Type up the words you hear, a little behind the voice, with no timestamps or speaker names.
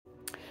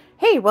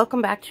Hey,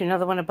 welcome back to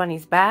another one of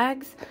Bunny's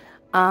bags.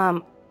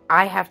 I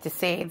have to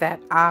say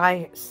that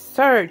I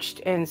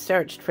searched and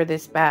searched for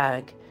this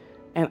bag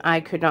and I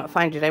could not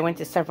find it. I went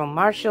to several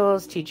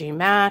Marshalls, TJ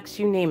Maxx,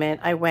 you name it.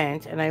 I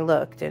went and I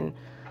looked and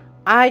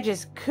I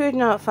just could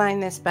not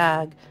find this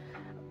bag.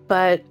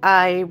 But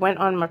I went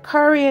on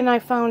Mercari and I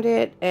found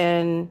it,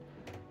 and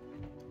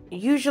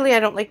usually I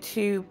don't like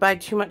to buy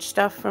too much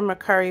stuff from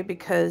Mercari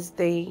because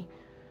they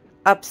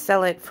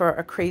upsell it for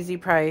a crazy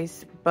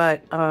price.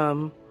 But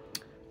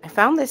I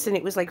found this and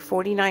it was like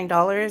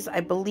 $49.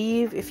 I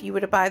believe if you were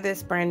to buy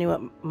this brand new at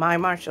my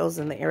Marshalls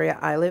in the area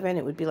I live in,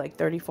 it would be like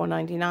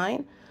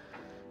 $34.99.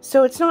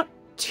 So it's not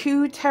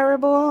too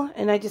terrible,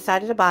 and I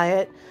decided to buy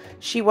it.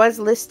 She was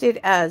listed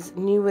as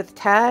new with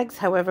tags.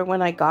 However,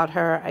 when I got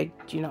her, I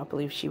do not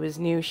believe she was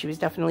new. She was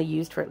definitely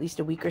used for at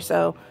least a week or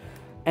so.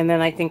 And then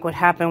I think what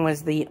happened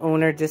was the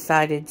owner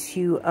decided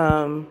to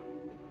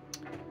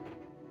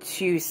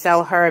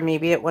sell her.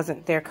 Maybe it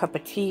wasn't their cup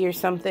of tea or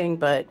something,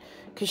 but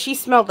because she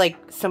smelled like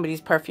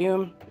somebody's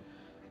perfume.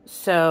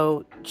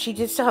 So she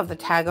did still have the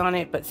tag on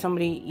it, but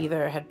somebody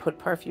either had put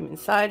perfume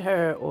inside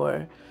her,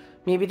 or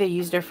maybe they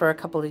used her for a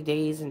couple of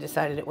days and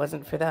decided it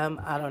wasn't for them.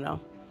 I don't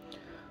know.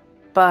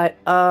 But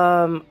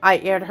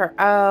I aired her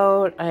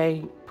out.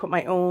 I put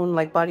my own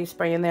like body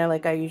spray in there,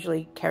 like I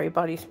usually carry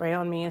body spray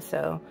on me.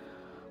 So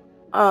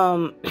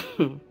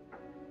and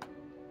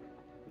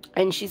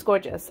she's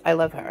gorgeous. I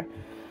love her.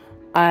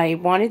 I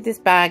wanted this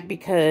bag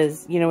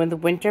because, you know, in the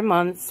winter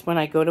months when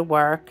I go to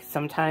work,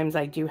 sometimes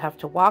I do have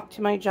to walk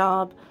to my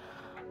job.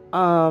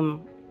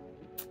 And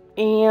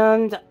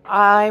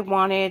I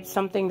wanted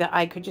something that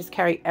I could just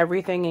carry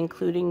everything,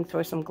 including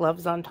throw some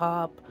gloves on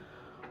top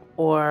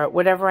or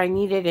whatever I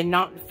needed, and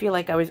not feel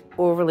like I was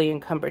overly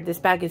encumbered. This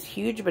bag is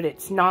huge, but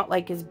it's not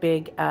like as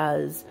big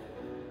as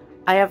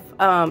I have.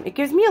 It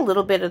gives me a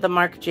little bit of the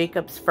Marc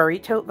Jacobs furry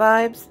tote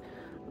vibes.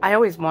 I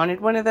always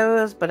wanted one of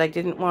those, but I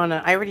didn't want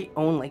to. I already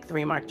own like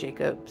 3 Marc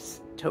Jacobs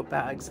tote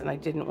bags, and I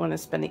didn't want to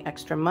spend the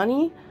extra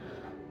money.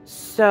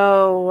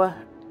 So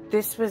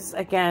this was,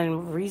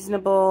 again,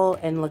 reasonable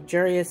and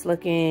luxurious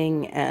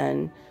looking,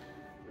 and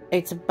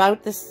it's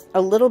about this,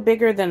 a little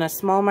bigger than a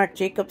small Marc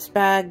Jacobs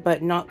bag,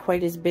 but not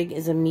quite as big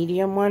as a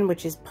medium one,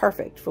 which is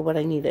perfect for what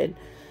I needed.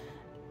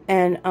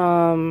 And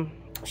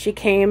she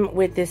came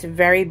with this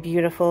very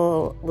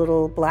beautiful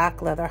little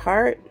black leather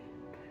heart.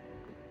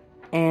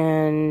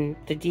 And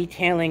the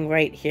detailing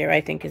right here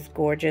I think is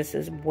gorgeous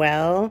as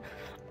well.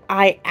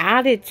 I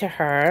added to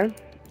her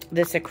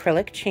this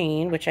acrylic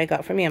chain, which I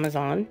got from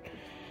Amazon,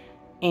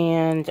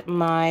 and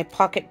my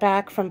pocket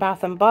back from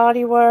Bath &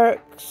 Body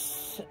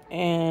Works.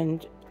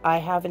 And I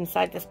have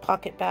inside this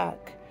pocket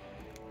back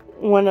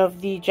one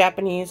of the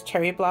Japanese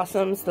cherry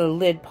blossoms. The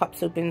lid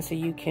pops open so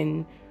you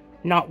can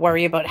not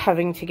worry about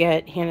having to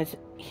get hand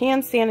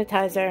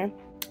sanitizer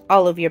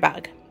all over your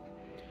bag.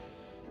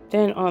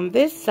 Then on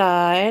this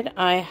side,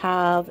 I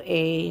have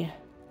a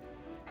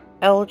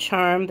L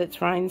charm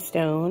that's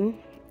rhinestone,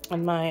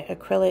 and my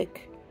acrylic,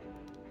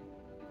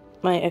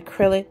 my 90s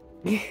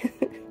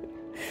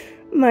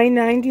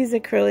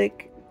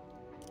acrylic,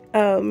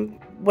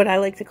 what I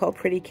like to call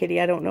Pretty Kitty.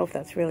 I don't know if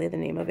that's really the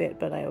name of it,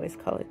 but I always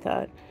call it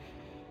that.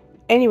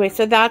 Anyway,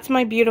 so that's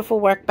my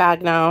beautiful work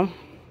bag now,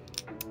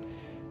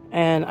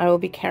 and I will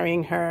be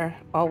carrying her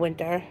all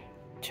winter.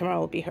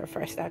 Tomorrow will be her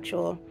first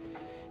actual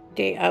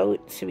day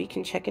out, so we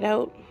can check it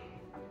out.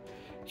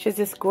 She has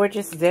this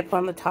gorgeous zip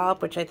on the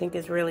top, which I think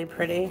is really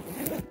pretty.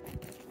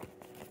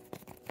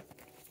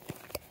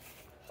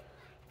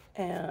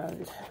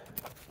 And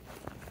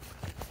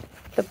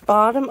the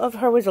bottom of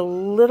her was a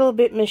little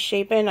bit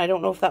misshapen. I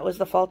don't know if that was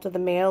the fault of the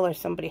mail or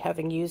somebody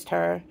having used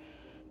her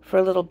for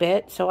a little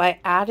bit. So I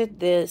added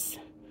this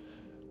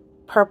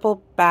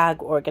purple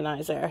bag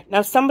organizer.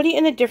 Now, somebody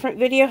in a different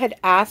video had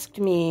asked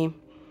me,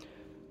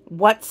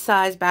 what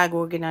size bag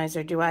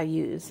organizer do I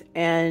use?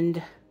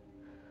 And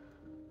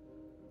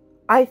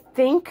I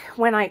think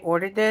when I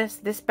ordered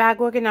this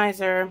bag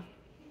organizer,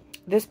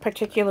 this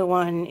particular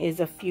one is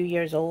a few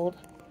years old.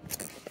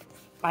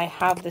 I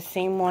have the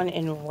same one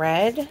in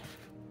red,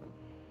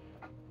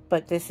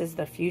 but this is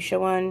the fuchsia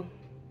one.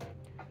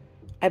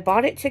 I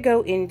bought it to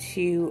go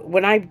into,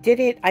 when I did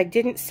it, I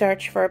didn't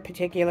search for a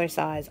particular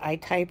size. I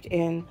typed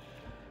in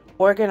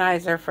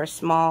organizer for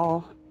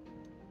small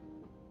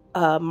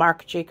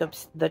Marc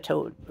Jacobs, the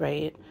tote,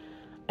 right?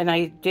 And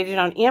I did it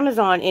on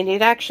Amazon, and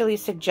it actually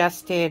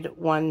suggested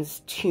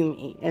ones to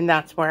me, and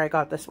that's where I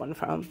got this one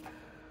from.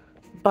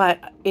 But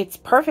it's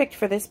perfect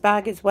for this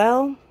bag as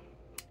well.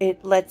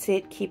 It lets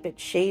it keep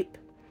its shape,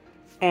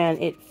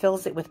 and it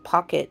fills it with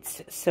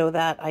pockets so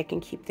that I can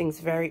keep things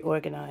very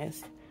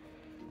organized.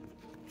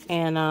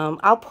 And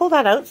I'll pull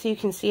that out so you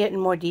can see it in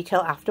more detail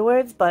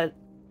afterwards. But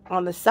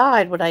on the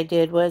side, what I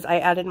did was I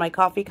added my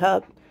coffee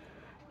cup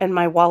and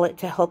my wallet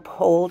to help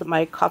hold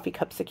my coffee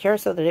cup secure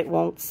so that it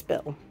won't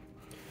spill.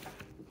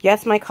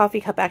 Yes, my coffee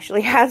cup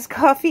actually has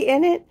coffee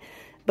in it,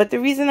 but the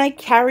reason I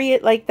carry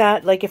it like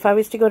that, like if I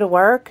was to go to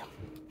work,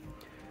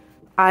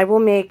 I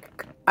will make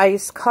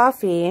iced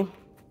coffee,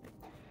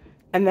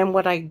 and then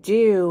what I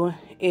do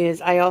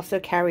is I also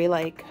carry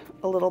like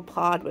a little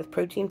pod with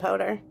protein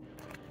powder,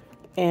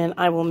 and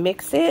I will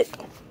mix it.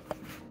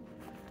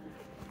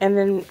 And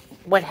then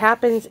what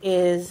happens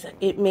is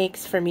it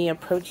makes for me a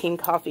protein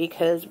coffee,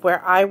 because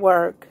where I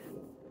work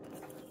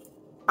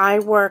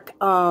as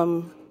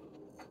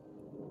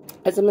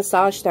a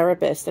massage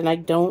therapist, and I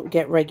don't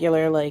get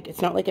regular, like,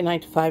 it's not like a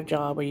 9-to-5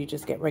 job where you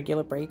just get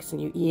regular breaks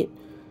and you eat.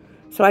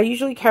 So I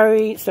usually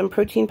carry some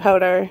protein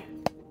powder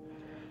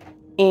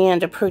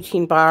and a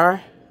protein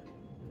bar.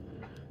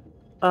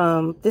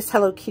 This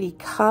Hello Kitty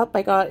cup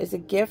I got as a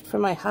gift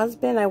from my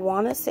husband. I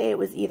want to say it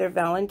was either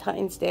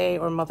Valentine's Day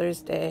or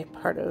Mother's Day,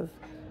 part of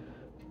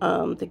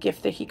the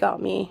gift that he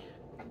got me.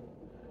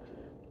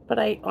 But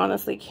I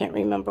honestly can't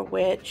remember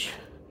which.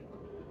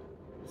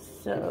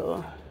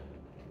 So,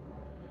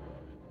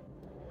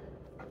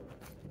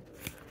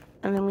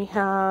 and then we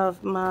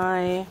have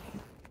my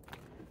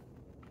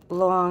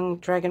long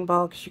Dragon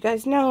Ball, because you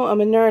guys know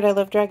I'm a nerd. I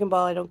love Dragon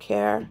Ball. I don't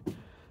care.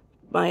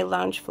 My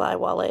Loungefly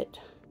wallet.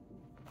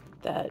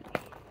 That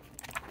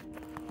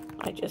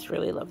I just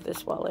really love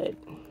this wallet.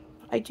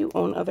 I do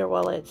own other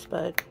wallets,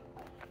 but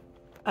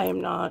I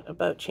am not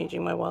about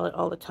changing my wallet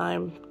all the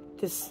time.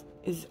 This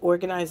is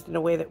organized in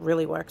a way that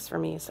really works for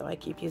me, so I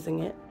keep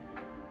using it.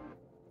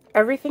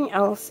 Everything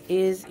else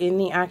is in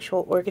the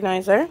actual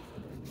organizer.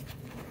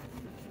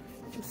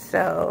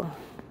 So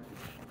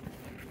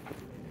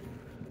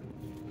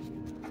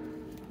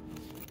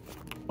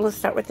we'll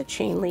start with the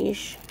chain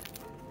leash.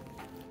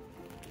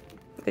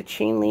 The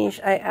chain leash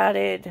I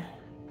added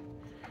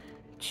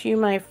to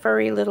my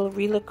furry little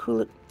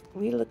Rilakula.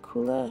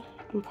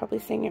 I'm probably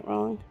saying it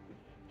wrong.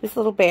 This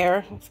little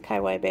bear. It's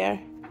Kaiwai bear.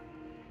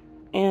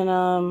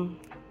 And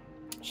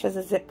she has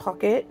a zip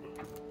pocket.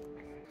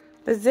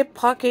 The zip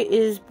pocket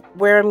is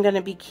where I'm going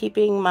to be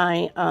keeping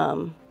my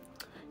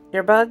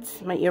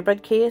earbuds, my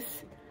earbud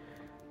case.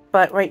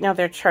 But right now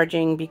they're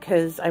charging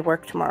because I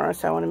work tomorrow,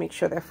 so I want to make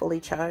sure they're fully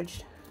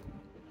charged.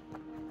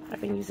 I've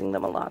been using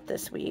them a lot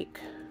this week.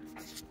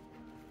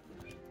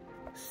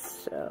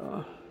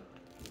 So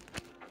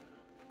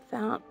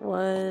that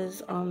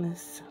was on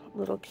this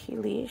little key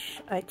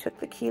leash. I took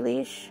the key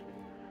leash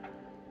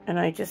and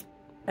I just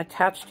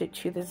attached it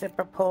to the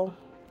zipper pull.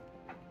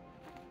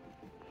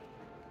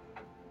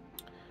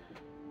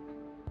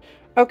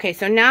 Okay,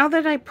 so now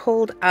that I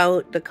pulled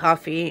out the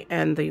coffee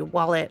and the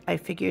wallet, I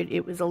figured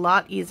it was a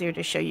lot easier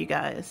to show you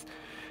guys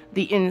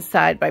the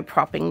inside by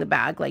propping the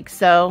bag like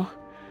so.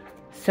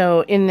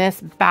 So in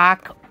this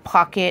back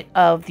pocket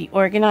of the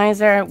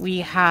organizer,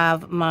 we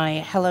have my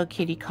Hello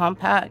Kitty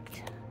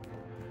compact.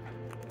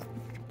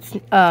 It's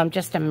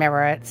just a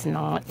mirror, it's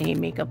not a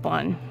makeup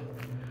one.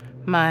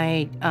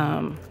 My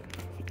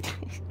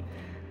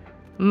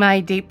my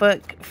date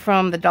book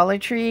from the Dollar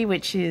Tree,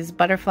 which is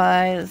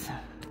butterflies.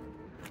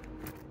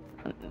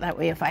 That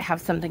way if I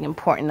have something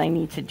important I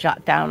need to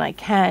jot down, I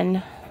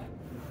can.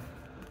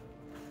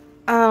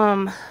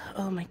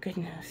 Oh my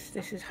goodness,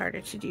 this is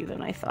harder to do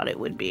than I thought it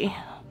would be.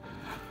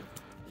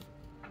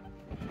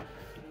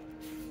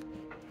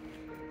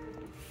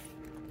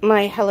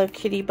 My Hello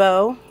Kitty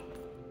bow.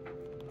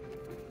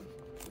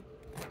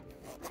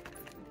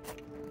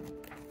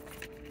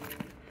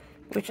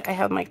 Which I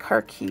have my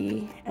car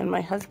key and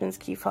my husband's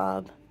key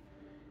fob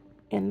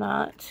in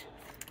that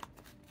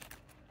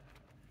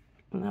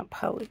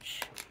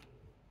pouch.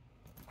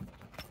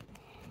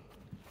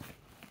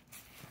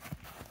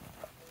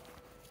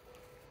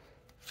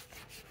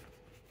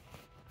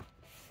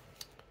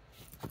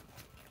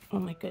 Oh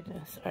my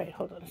goodness. All right,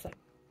 hold on a sec.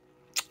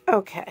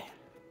 Okay.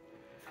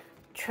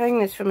 Trying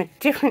this from a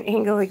different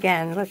angle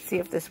again. Let's see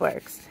if this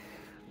works.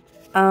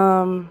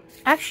 Actually,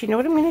 you know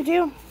what I'm going to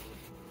do?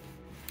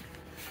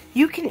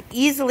 You can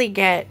easily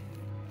get,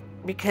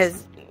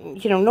 because,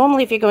 you know,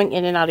 normally if you're going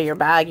in and out of your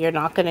bag, you're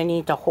not going to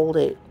need to hold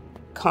it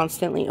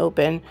constantly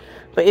open.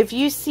 But if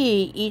you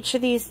see, each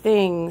of these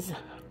things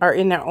are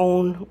in their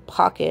own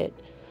pocket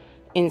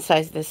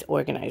inside this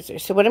organizer.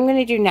 So what I'm going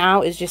to do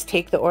now is just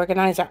take the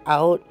organizer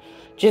out,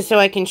 just so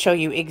I can show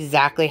you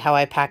exactly how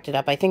I packed it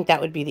up. I think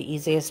that would be the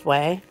easiest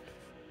way.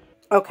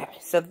 Okay,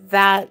 so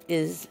that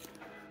is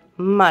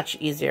much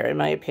easier in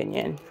my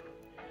opinion.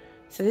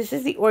 So this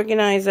is the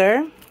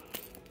organizer.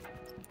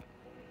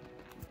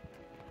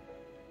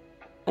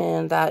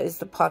 And that is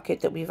the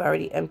pocket that we've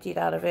already emptied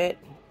out of it.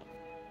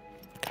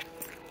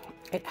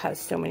 It has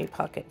so many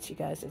pockets, you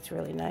guys. It's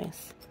really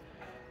nice.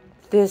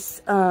 This,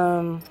 this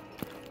on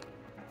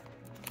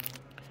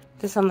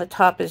the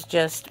top is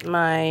just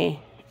my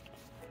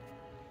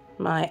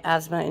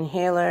asthma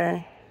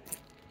inhaler.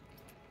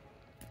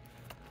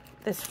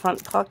 This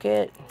front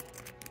pocket.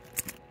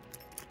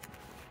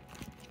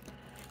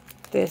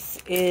 This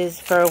is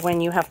for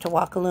when you have to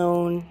walk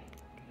alone.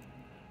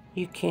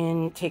 You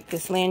can take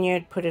this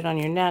lanyard, put it on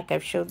your neck.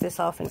 I've showed this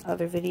off in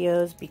other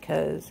videos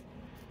because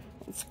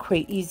it's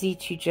quite easy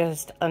to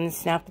just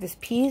unsnap this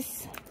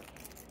piece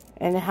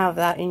and have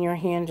that in your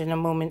hand in a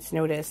moment's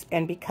notice.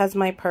 And because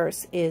my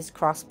purse is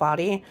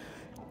crossbody,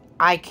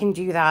 I can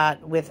do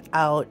that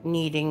without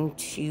needing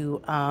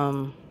to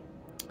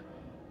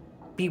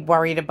be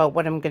worried about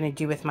what I'm going to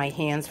do with my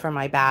hands for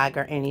my bag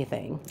or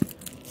anything.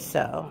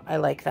 So I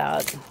like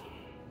that.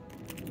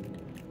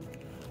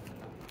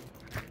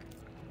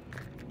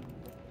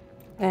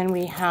 Then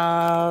we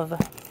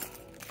have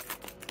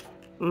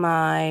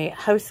my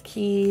house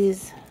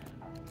keys,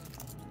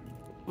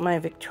 my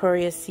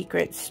Victoria's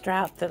Secret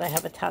strap that I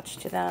have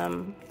attached to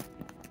them.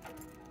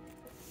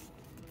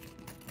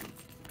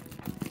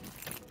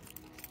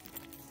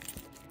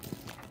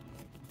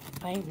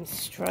 I'm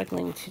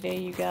struggling today,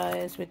 you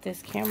guys, with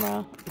this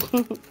camera.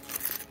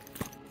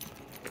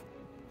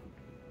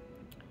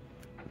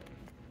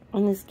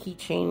 And this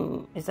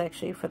keychain is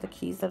actually for the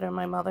keys that are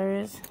my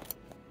mother's.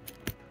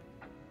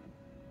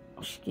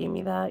 She gave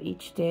me that.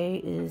 Each day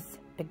is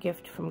a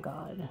gift from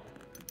God.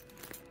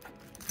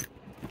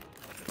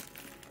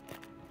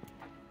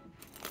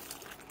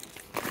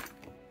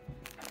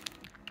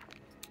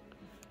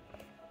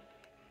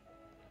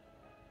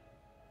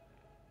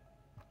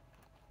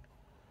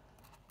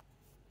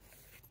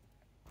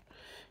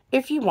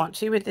 If you want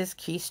to, with this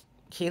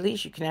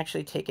keyless, you can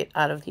actually take it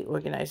out of the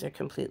organizer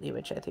completely,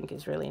 which I think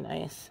is really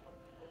nice.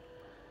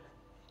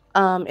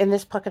 In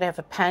this pocket, I have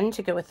a pen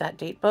to go with that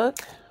date book.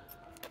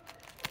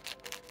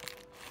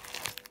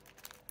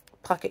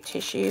 Pocket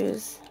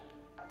tissues.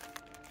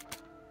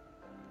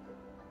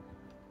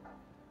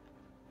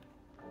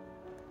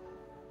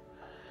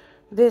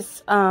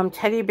 This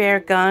teddy bear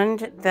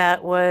gun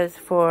that was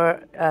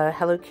for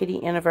Hello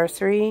Kitty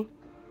anniversary.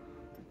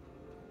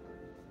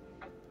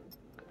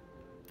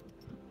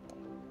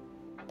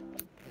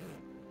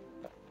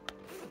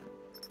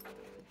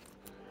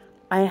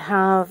 I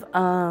have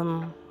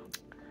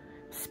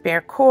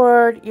spare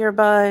cord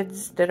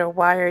earbuds that are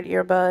wired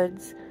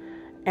earbuds,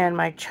 and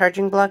my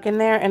charging block in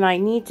there. And I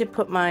need to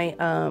put my,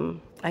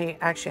 I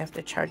actually have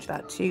to charge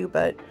that too,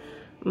 but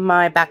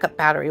my backup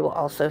battery will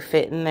also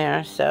fit in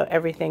there. So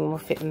everything will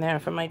fit in there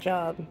for my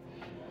job.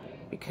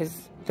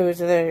 Because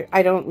those are the,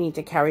 I don't need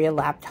to carry a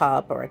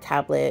laptop or a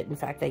tablet. In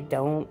fact, I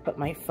don't, but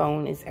my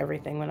phone is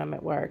everything when I'm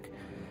at work.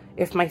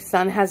 If my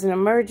son has an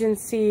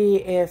emergency,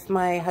 if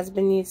my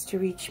husband needs to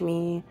reach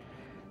me,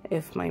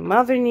 if my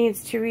mother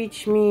needs to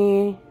reach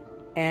me,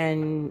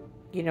 and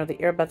you know, the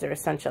earbuds are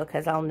essential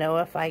because I'll know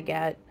if I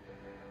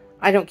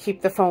don't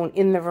keep the phone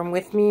in the room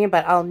with me,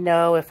 but I'll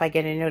know if I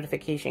get a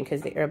notification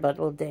because the earbud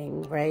will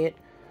ding, right?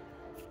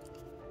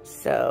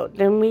 So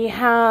then we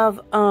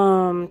have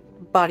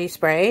body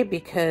spray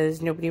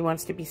because nobody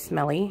wants to be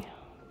smelly.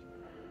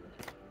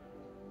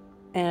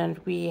 And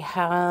we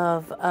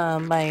have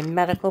my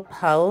medical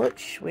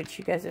pouch, which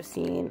you guys have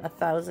seen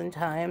 1,000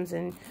 times.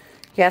 And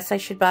yes, I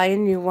should buy a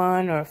new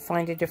one or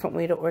find a different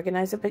way to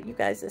organize it. But you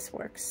guys, this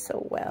works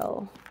so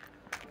well.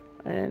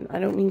 And I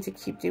don't mean to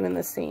keep doing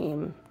the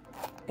same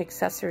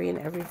accessory in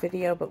every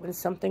video, but when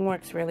something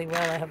works really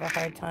well, I have a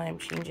hard time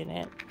changing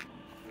it.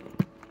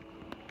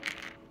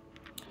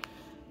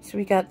 So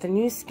we got the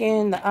new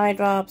skin, the eye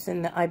drops,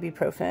 and the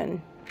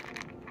ibuprofen.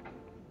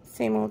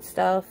 Same old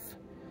stuff.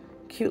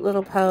 Cute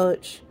little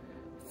pouch.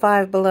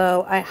 Five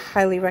Below. I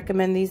highly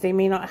recommend these. They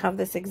may not have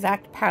this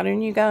exact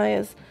pattern, you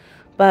guys,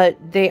 but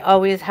they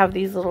always have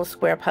these little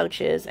square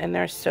pouches, and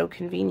they're so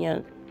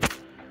convenient.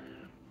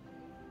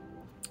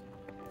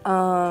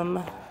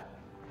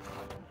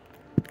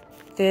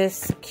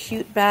 This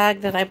cute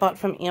bag that I bought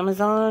from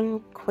Amazon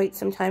quite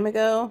some time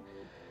ago.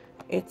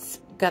 It's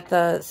got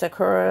the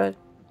sakura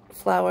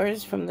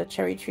flowers from the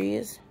cherry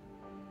trees.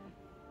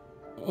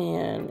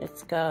 And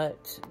it's got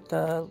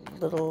the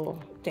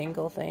little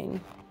dangle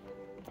thing.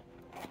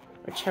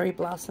 Or cherry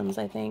blossoms,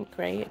 I think,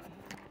 right?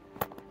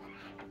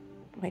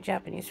 My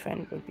Japanese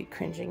friend would be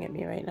cringing at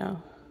me right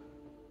now.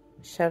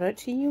 Shout out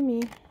to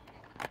Yumi.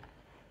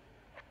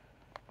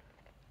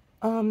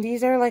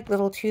 These are like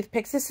little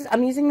toothpicks.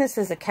 I'm using this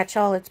as a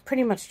catch-all. It's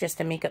pretty much just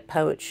a makeup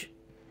pouch,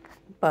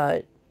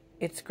 but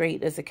it's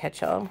great as a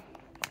catch-all.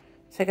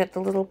 So I got the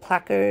little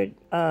placard,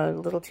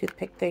 little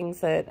toothpick things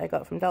that I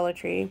got from Dollar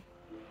Tree.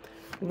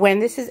 When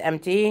this is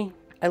empty,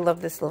 I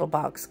love this little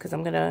box because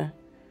I'm going to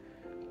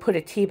put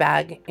a tea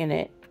bag in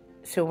it.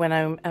 So when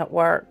I'm at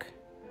work,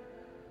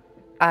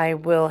 I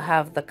will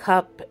have the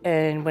cup,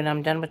 and when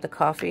I'm done with the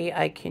coffee,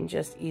 I can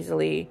just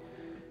easily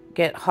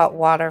get hot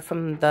water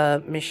from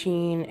the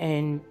machine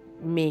and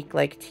make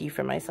like tea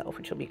for myself,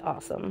 which will be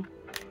awesome.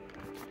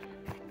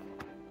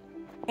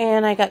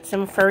 And I got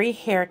some furry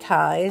hair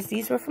ties.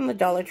 These were from the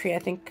Dollar Tree, I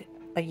think,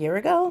 a year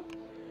ago.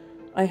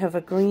 I have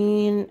a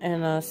green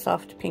and a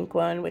soft pink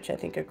one, which I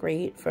think are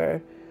great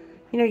for,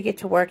 you know, you get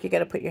to work, you got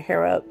to put your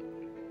hair up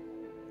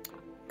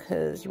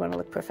because you want to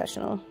look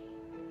professional.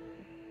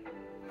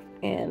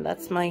 And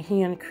that's my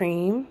hand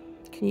cream.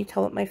 Can you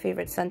tell what my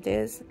favorite scent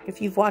is?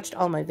 If you've watched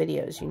all my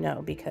videos, you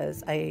know,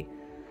 because I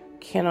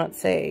cannot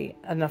say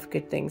enough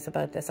good things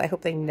about this. I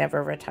hope they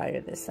never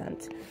retire this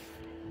scent.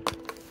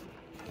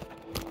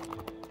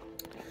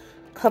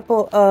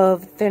 Couple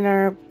of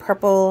thinner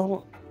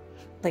purple,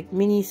 like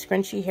mini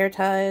scrunchy hair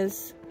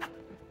ties,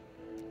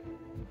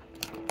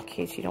 in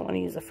case you don't want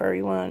to use a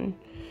furry one.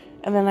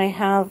 And then I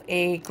have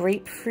a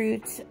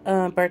grapefruit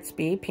Burt's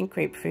Bee, pink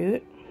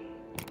grapefruit.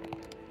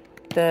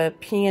 the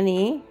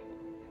Peony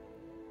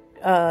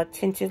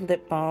tinted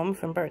lip balm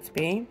from Burt's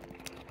Bees,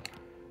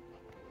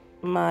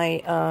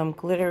 my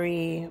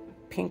glittery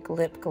pink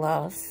lip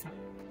gloss,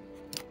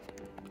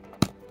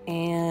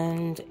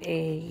 and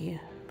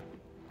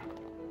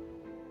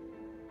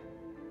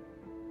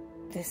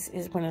this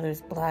is one of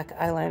those black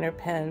eyeliner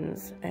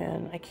pens,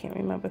 and I can't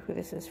remember who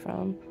this is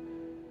from.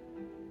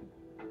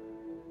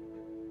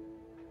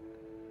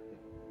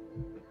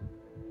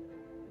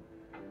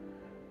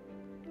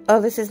 Oh,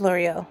 this is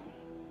L'Oreal.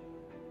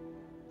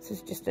 This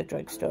is just a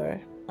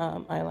drugstore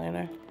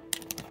eyeliner.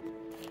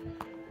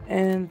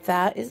 And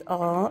that is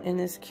all in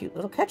this cute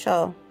little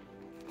catch-all.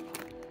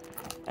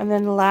 And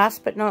then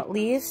last but not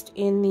least,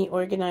 in the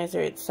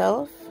organizer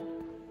itself,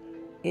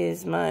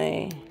 is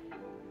my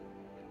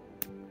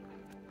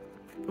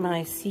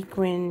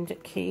sequined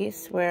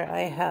case where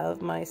I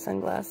have my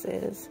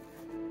sunglasses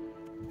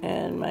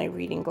and my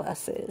reading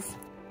glasses.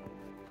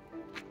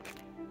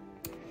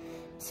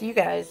 So you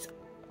guys,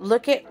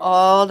 look at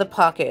all the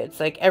pockets.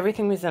 Like,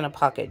 everything was in a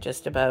pocket,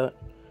 just about.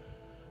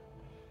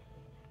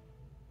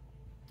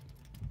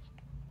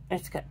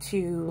 It's got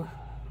two,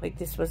 like,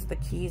 this was the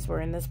keys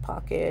were in this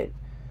pocket.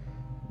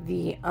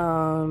 The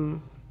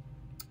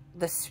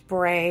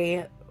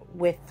spray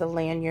with the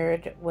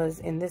lanyard was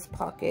in this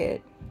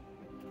pocket.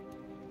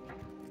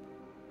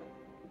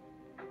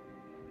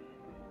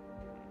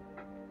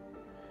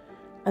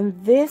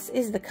 And this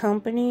is the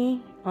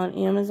company on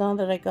Amazon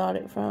that I got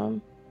it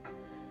from.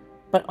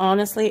 But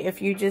honestly, if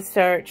you just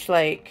search,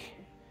 like,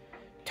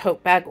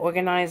 tote bag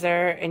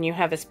organizer, and you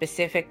have a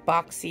specific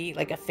boxy,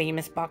 like a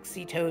famous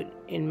boxy tote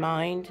in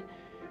mind,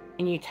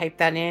 and you type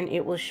that in,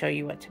 it will show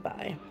you what to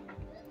buy.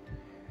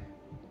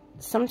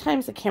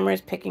 Sometimes the camera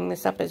is picking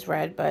this up as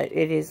red, but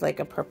it is like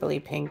a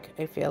purpley pink.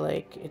 I feel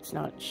like it's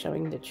not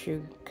showing the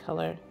true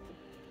color.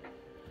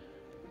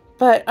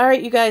 But,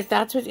 alright, you guys,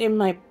 that's what's in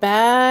my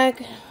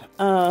bag.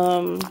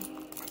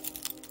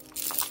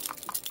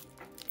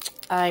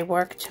 I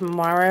work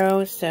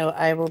tomorrow, so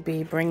I will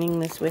be bringing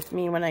this with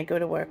me when I go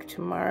to work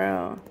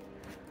tomorrow.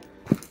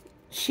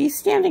 She's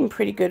standing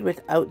pretty good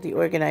without the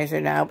organizer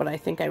now, but I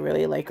think I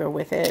really like her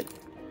with it.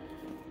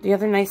 The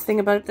other nice thing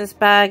about this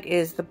bag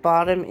is the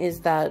bottom is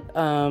that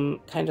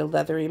kind of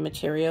leathery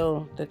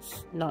material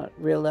that's not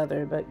real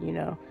leather, but you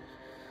know.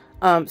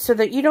 So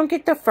that you don't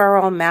get the fur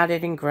all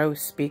matted and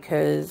gross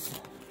because,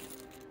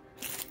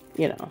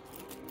 you know.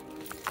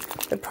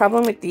 The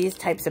problem with these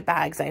types of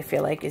bags, I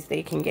feel like, is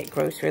they can get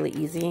gross really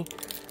easy.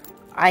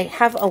 I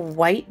have a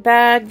white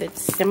bag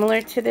that's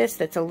similar to this,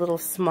 that's a little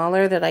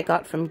smaller, that I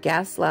got from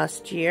Guess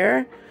last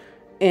year.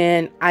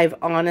 And I've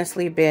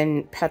honestly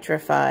been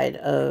petrified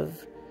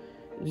of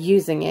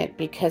using it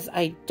because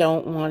I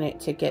don't want it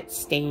to get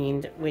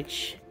stained,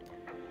 which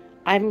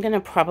I'm going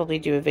to probably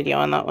do a video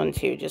on that one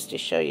too, just to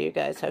show you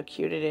guys how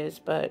cute it is.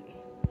 But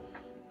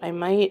I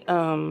might,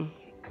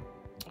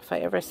 if I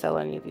ever sell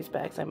any of these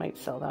bags, I might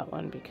sell that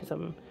one because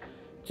I'm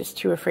just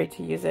too afraid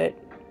to use it.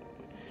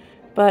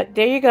 But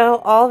there you go.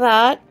 All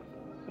that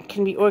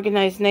can be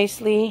organized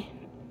nicely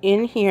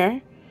in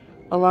here,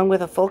 along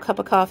with a full cup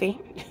of coffee.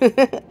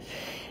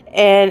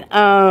 And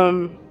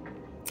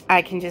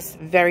I can just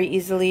very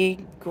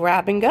easily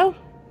grab and go.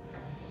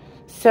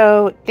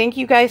 So thank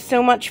you guys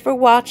so much for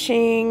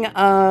watching.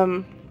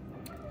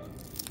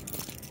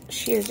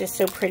 She is just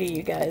so pretty,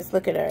 you guys.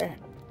 Look at her.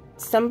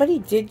 Somebody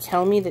did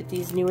tell me that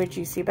these newer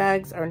Juicy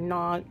bags are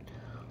not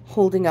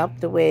holding up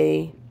the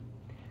way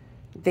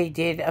they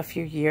did a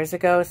few years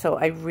ago, so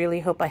I really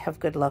hope I have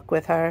good luck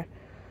with her.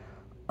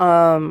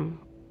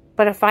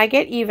 But if I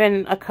get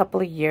even a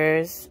couple of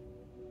years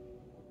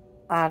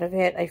out of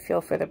it, I feel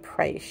for the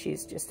price,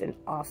 she's just an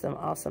awesome,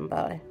 awesome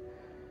buy.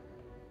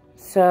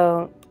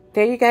 So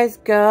there you guys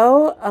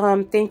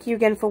go. Thank you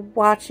again for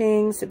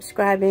watching,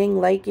 subscribing,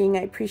 liking.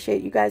 I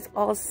appreciate you guys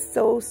all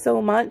so,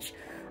 so much.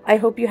 I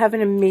hope you have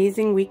an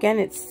amazing weekend.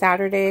 It's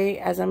Saturday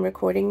as I'm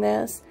recording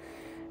this.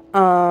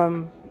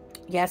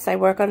 Yes, I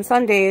work on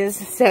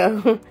Sundays,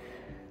 so,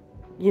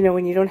 you know,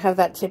 when you don't have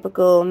that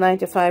typical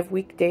 9-to-5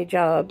 weekday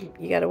job,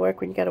 you gotta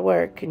work when you gotta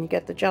work, and you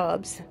get the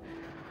jobs.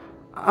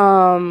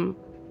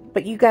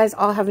 But you guys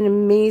all have an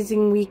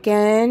amazing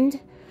weekend,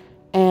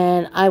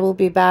 and I will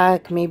be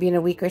back maybe in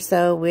a week or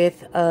so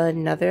with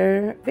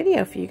another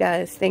video for you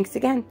guys. Thanks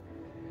again.